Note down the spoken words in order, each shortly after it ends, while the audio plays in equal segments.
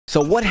So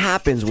what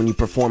happens when you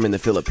perform in the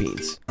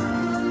Philippines?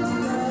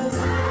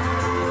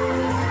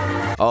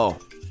 Oh,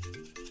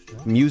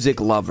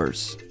 music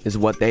lovers is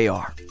what they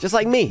are. Just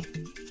like me.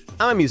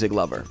 I'm a music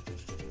lover.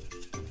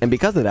 And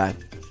because of that,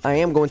 I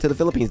am going to the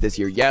Philippines this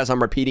year. Yes, I'm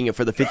repeating it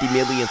for the 50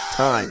 millionth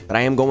time, but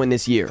I am going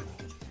this year.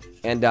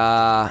 And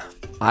I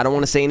don't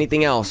want to say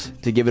anything else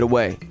to give it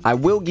away. I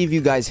will give you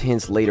guys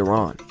hints later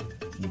on.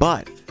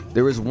 But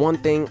there is one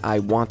thing I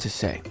want to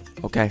say,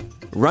 okay?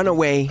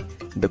 Runaway,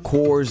 the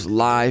Corrs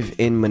live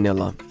in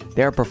Manila.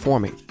 They're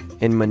performing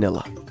in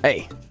Manila.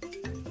 Hey,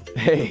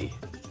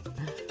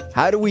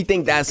 how do we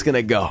think that's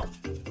gonna go?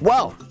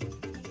 Well,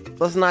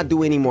 let's not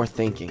do any more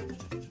thinking.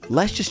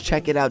 Let's just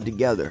check it out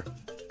together.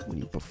 When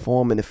you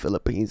perform in the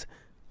Philippines,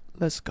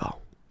 let's go.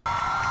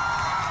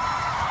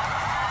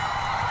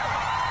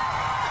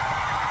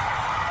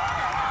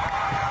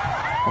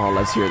 Oh,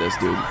 let's hear this,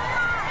 dude.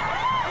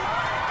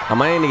 Am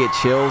I gonna get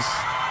chills?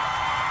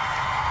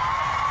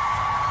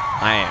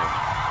 I am.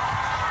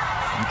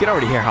 You can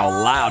already hear how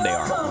loud they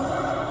are.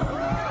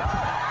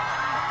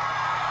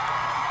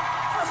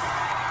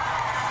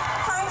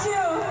 Thank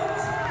you.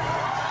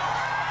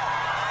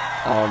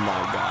 Oh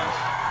my gosh.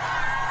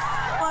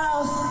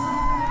 Wow.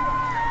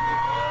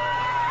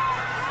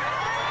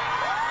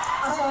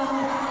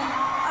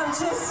 I'm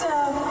just a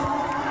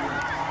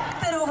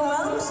bit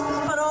overwhelmed,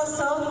 but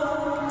also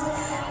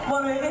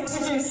want to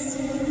introduce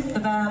the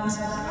band.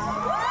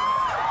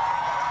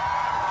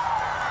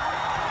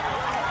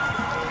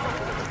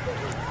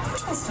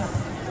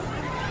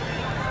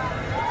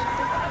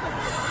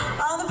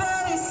 On the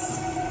bass,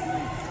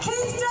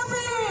 Keith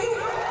Duffy.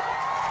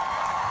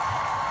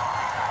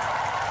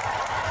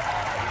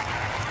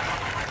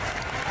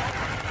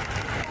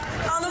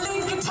 On the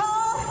lead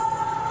guitar,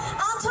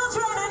 Anton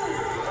Drennan.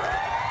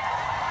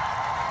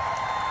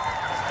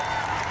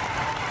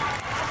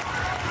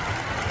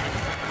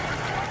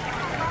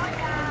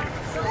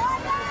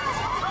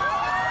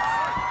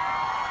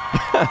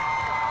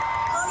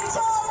 On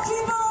guitar and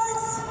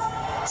keyboards,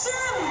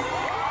 Jim.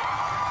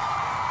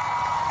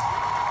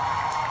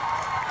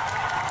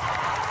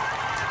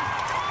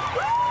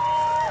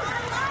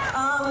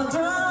 On the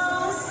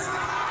drums,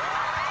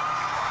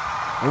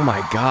 Oh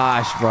my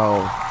gosh,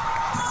 bro.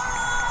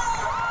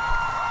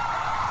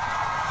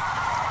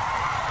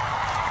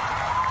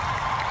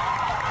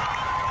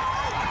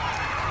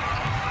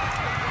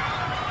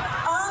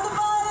 on the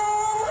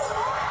violin,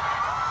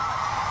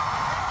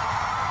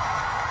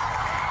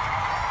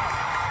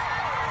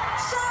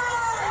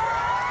 Sharon.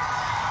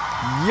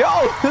 Yo,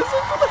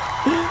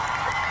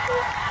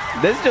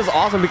 this is just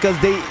awesome because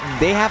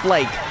they have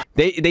like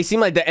they seem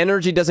like the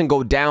energy doesn't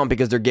go down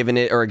because they're giving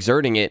it or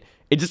exerting it.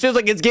 It just feels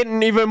like it's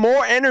getting even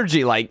more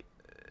energy. Like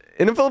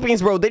in the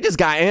Philippines, bro, they just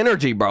got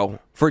energy, bro,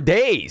 for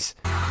days.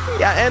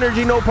 Got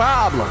energy, no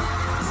problem.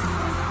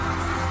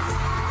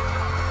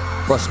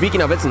 Bro,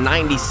 speaking of, it's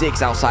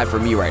 96 outside for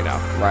me right now,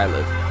 where I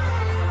live.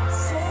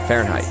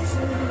 Fahrenheit.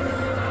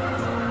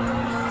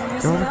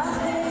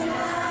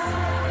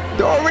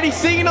 They're already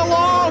singing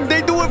along.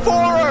 They do it for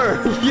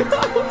her. Yo.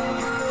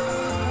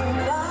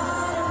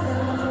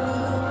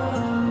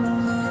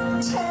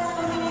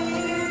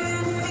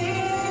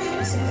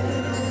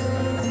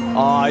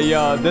 Oh,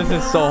 yeah, this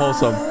is so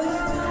wholesome.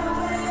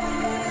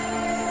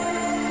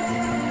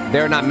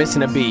 They're not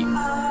missing a beat.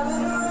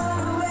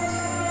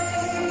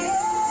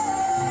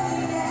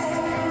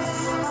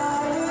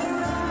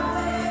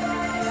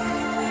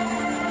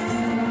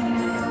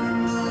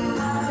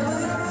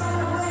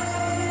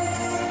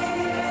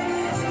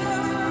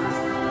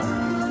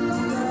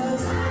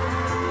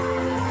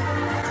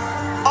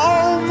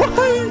 Oh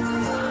my!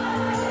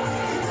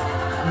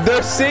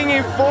 They're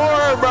singing for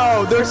her,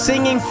 bro. They're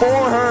singing for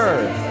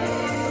her.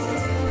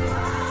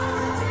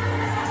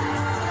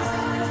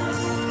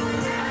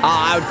 Oh,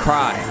 I would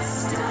cry.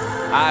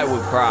 I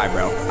would cry,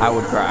 bro. I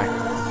would cry.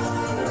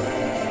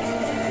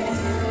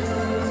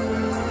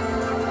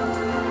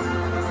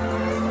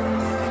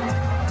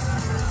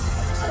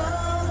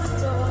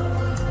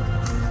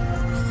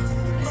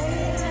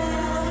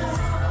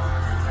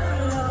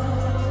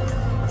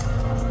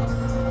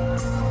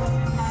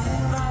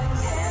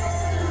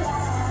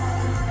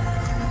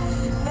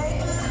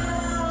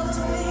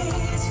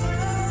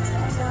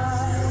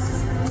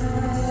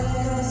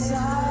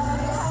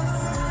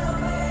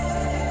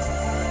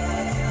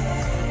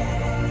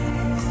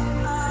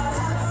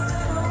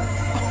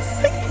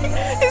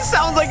 It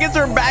sounds like it's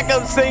her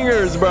backup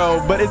singers,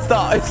 bro, but it's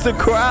the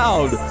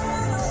crowd.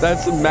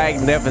 That's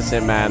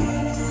magnificent, man.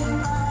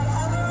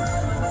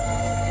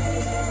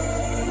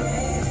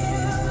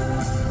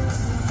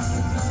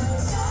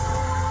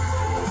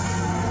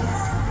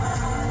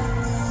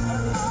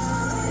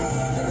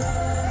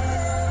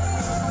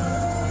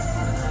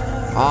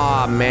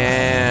 Aw,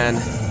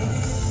 man.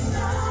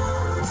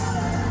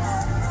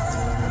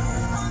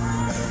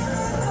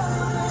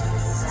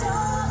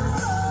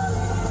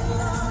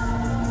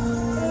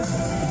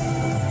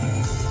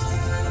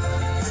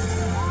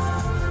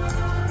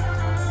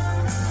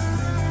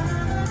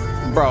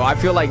 Bro, I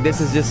feel like this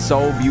is just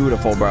so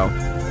beautiful, bro.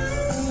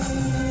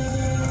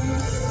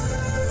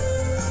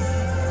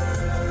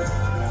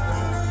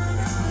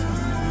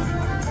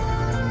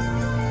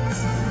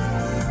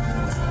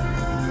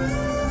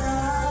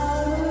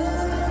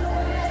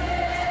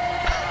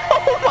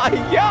 my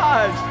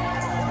gosh.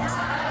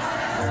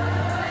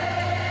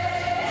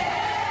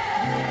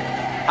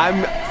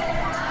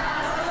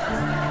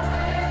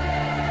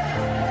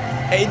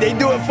 Hey, they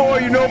do it for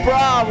you, no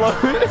problem.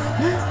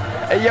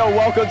 Hey, yo,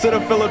 welcome to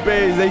the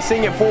Philippines. They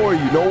sing it for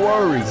you, no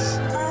worries.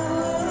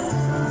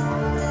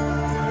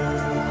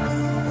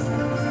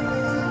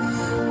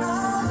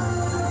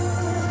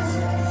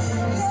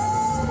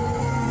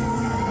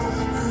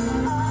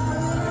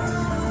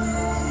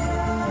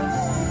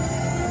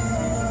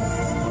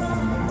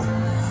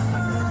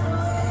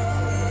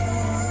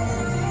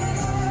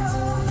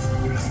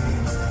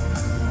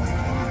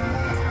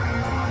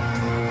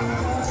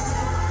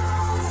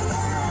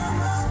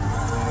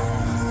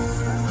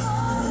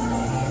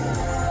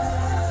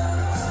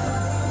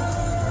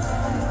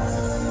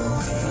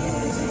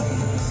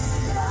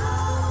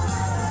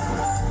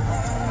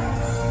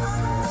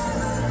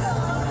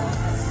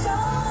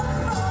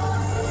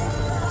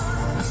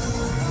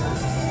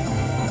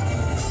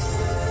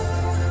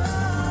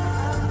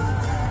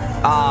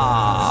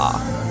 Ah.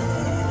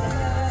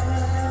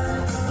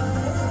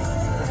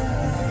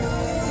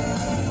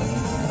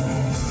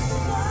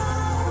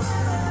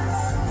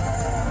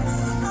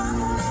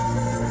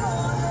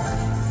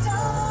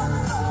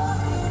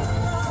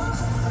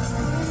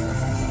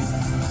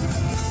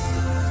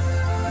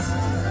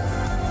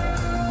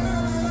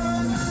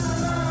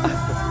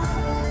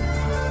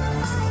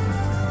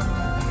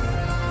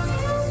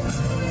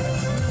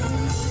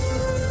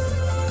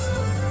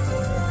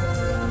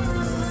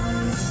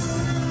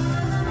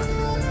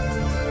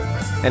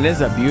 And this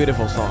is a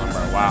beautiful song, bro.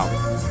 Wow.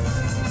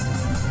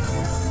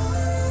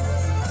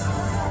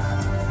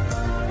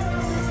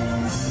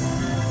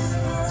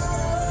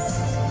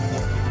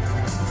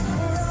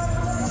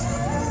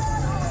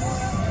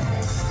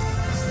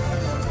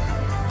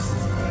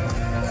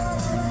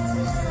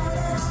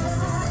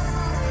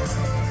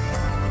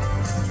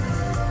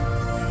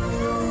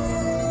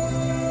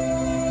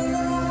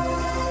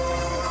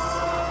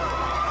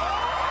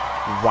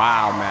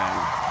 Wow,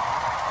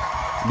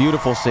 man.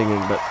 Beautiful singing,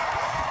 but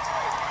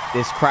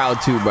this crowd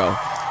too, bro.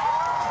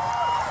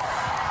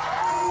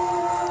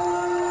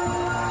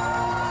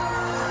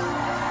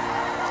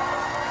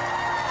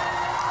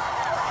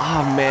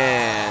 Oh,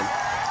 man.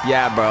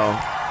 Yeah, bro.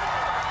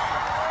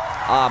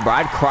 Bro,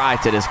 I'd cry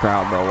to this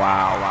crowd, bro.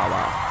 Wow, wow,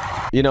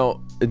 wow. You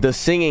know, the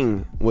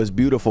singing was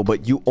beautiful,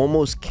 but you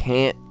almost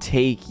can't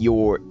take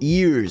your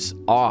ears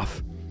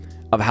off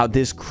of how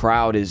this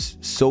crowd is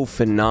so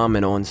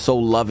phenomenal and so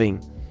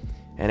loving.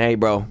 And hey,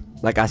 bro,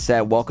 like I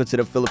said, welcome to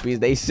the Philippines.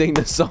 They sing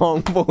the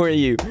song for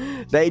you.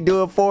 They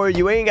do it for you.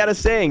 You ain't got to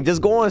sing.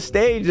 Just go on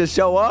stage. Just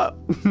show up.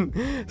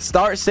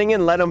 Start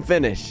singing. Let them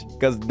finish.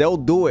 Because they'll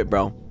do it,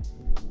 bro.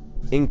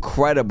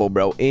 Incredible,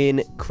 bro.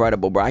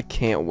 Incredible, bro. I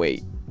can't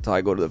wait until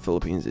I go to the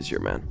Philippines this year,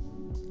 man.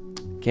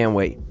 Can't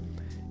wait.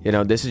 You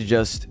know, this is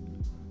just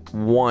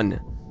one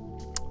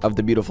of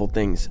the beautiful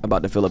things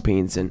about the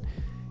Philippines. And,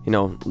 you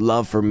know,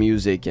 love for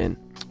music. And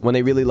when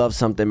they really love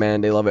something,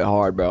 man, they love it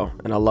hard, bro.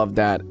 And I love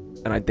that.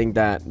 And I think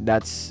that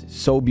that's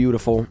so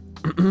beautiful.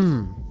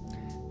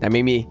 That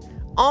made me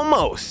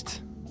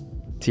almost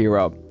tear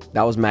up.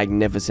 That was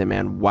magnificent,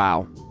 man.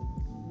 Wow.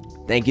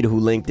 Thank you to who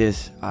linked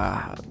this.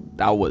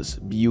 That was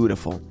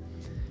beautiful.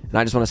 And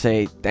I just want to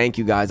say thank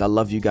you guys. I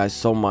love you guys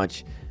so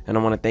much. And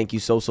I want to thank you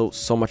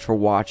so much for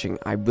watching.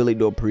 I really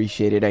do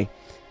appreciate it. Hey,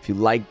 if you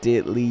liked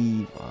it,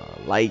 leave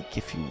a like.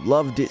 If you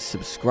loved it,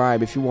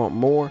 subscribe. If you want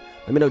more,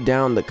 let me know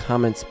down in the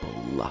comments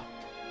below.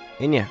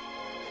 And yeah,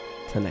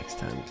 till next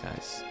time,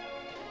 guys.